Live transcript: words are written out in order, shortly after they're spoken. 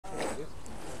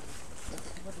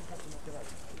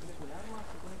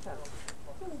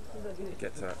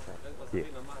get to that front. Yeah.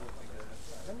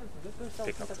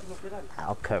 Pick up.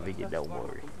 I'll cover you, don't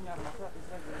worry.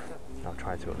 I'll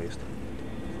try to at least.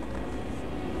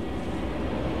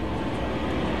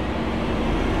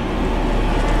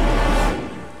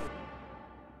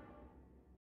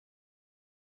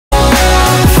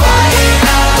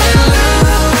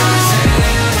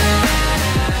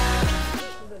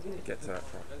 Get to that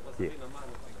front. Yeah.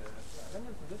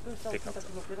 Pick up.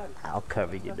 I'll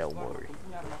cover you, don't worry.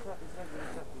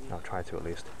 I'll try to at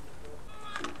least.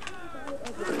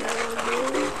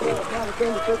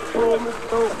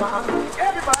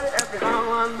 Everybody ask me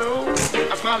how I know.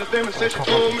 I smiled at them and said she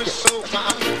told me so.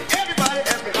 Everybody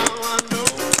ask me how I know.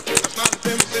 I smiled at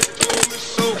them and said she told me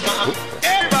so.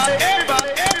 Everybody, everybody,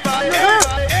 everybody,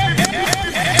 everybody,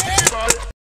 everybody.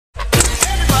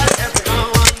 Everybody ask me how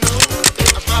I know.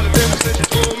 I smiled at them and said she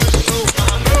told me so.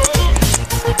 I know.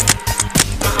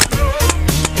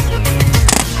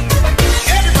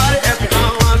 Everybody ask me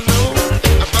how I know.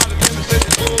 I smiled at them and said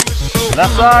she told me so.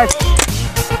 Left side.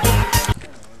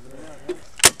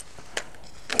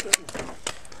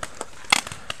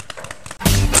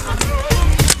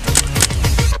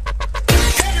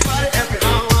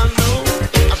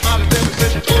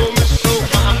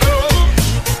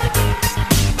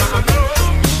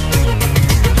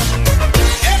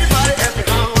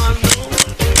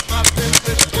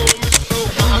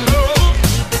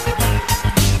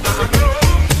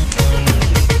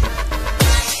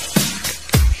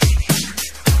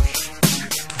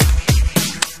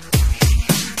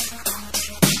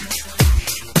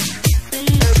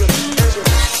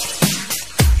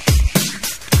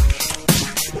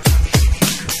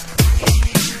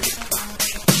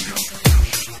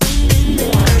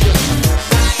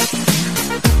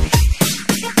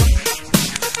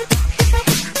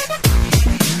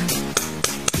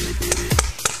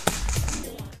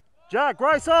 Jack,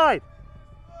 right side.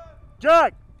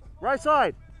 Jack, right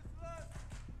side.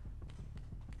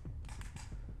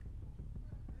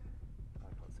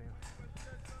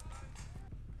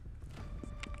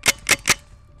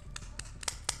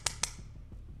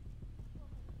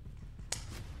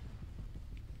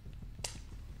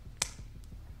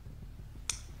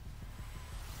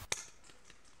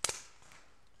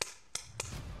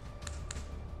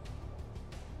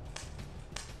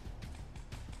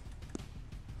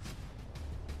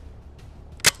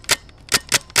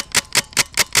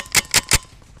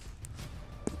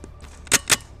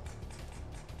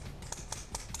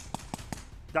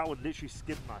 That would literally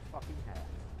skip my fucking hair.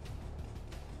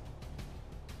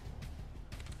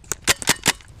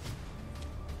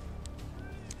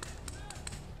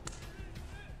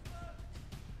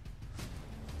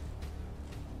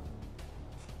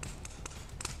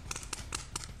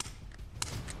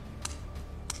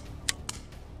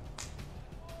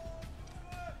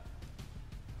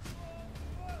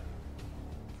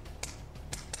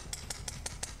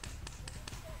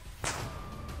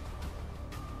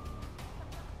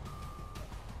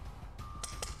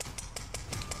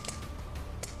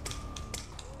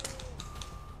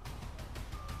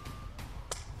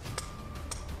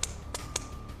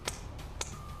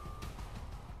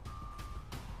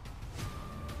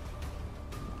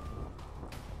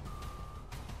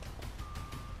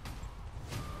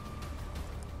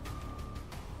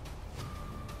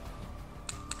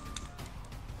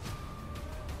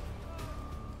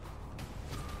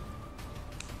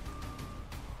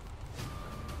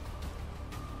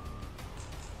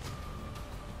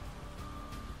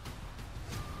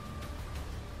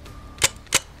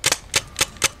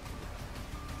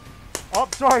 Oh,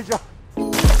 sorry, John.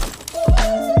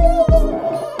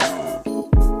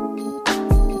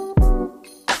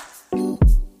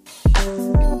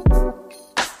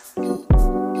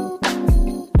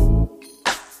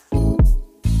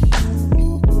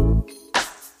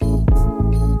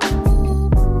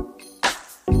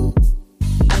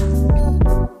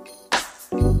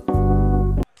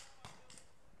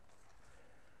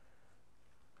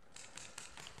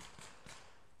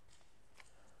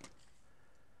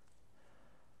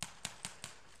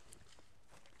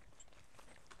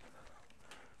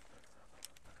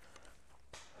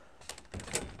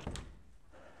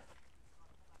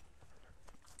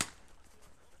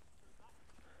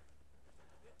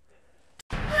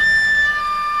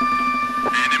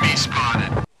 Enemy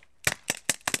spotted.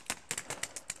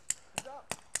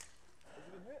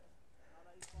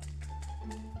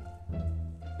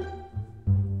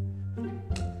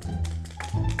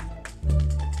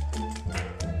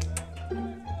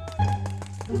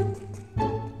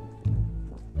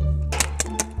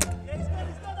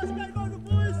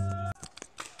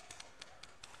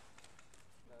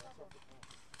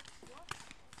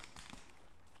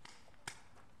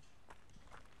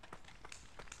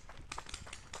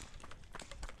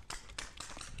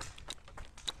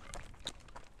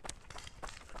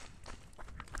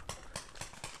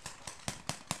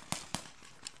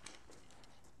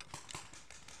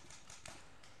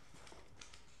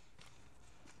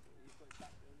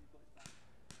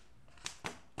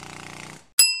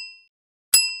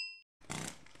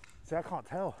 See, I can't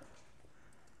tell.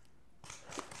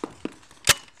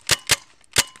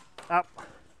 Up.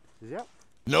 Is he up?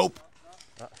 Nope.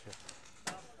 Oh, shit.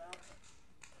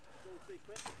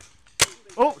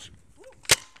 Oh!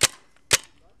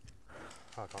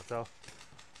 I can't tell.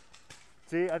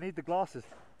 See, I need the glasses.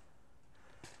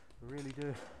 I really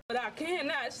do. But I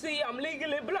cannot see, I'm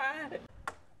legally blind.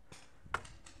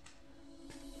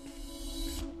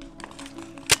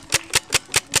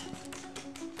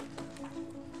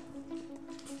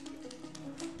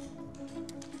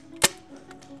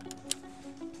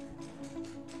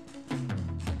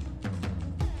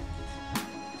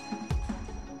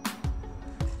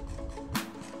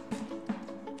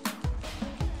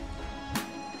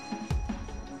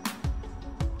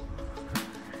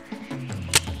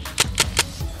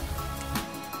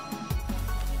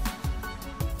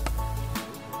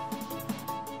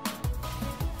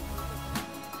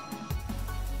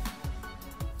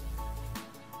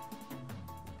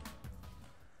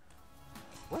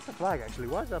 Where's the flag actually?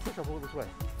 Why did I push up all this way?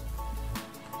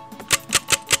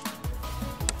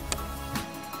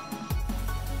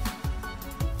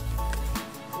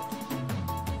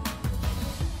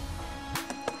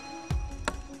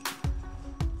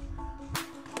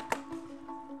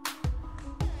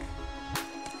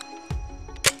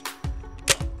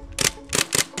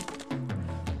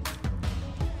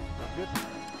 Not good.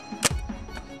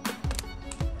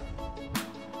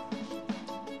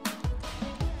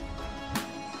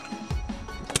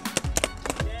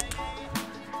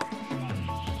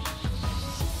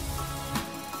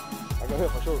 I got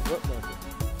hurt my shoulder. Look, no.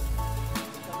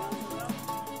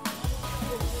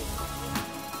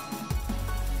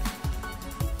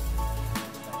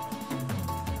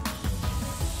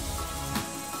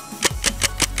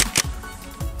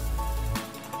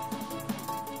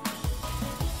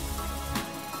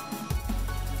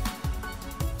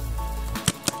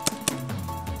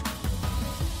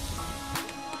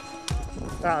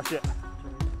 Ah, shit.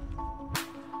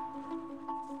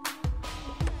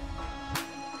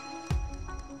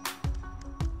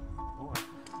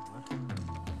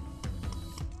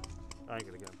 I ain't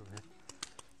gonna get from here.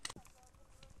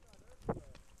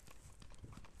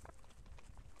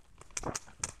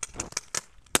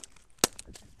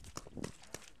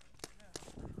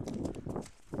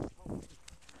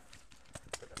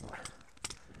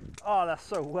 Oh, that's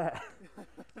so wet.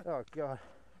 Oh god.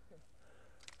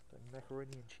 The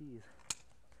macaroni and cheese.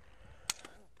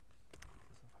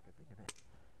 There's some fucking thing in it.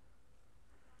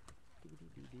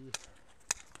 Dee-dee-dee-dee.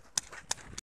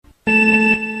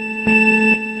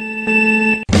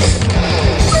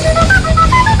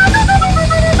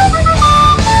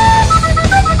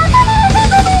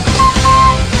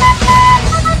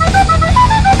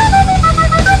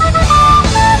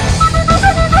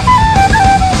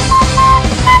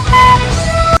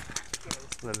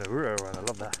 I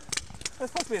love that. They're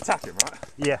supposed to be attacking, right?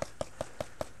 Yeah.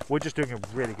 We're just doing a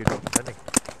really good job defending.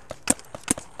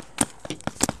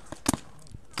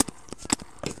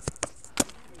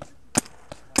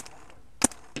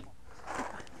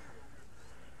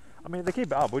 I mean, if they keep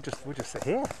it up, we'll just sit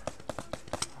here.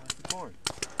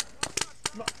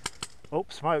 Oh,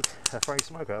 smoke. They're throwing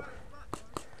smoke up.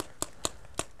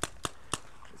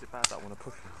 Is it bad that I want to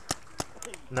push them?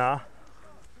 Nah.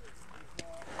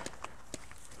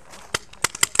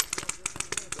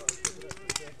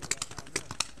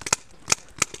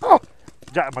 Oh!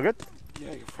 Jack, am I good?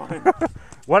 Yeah, you're fine.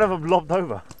 One of them lobbed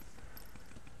over.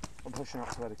 I'm pushing up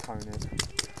to where the cone is.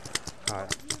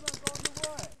 Alright.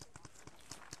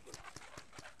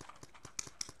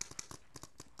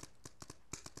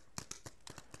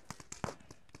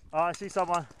 Oh, I see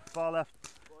someone. Far left.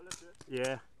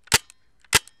 Yeah.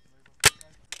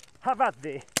 How about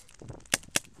this?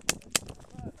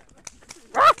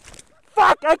 Ah!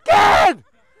 Fuck again!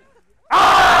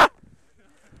 Ah!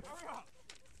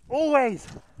 Always.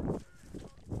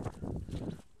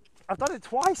 I've done it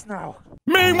twice now.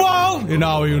 Meanwhile, in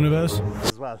our universe.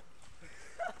 As well.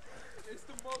 It's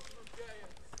the most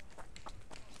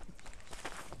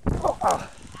Oh, ah.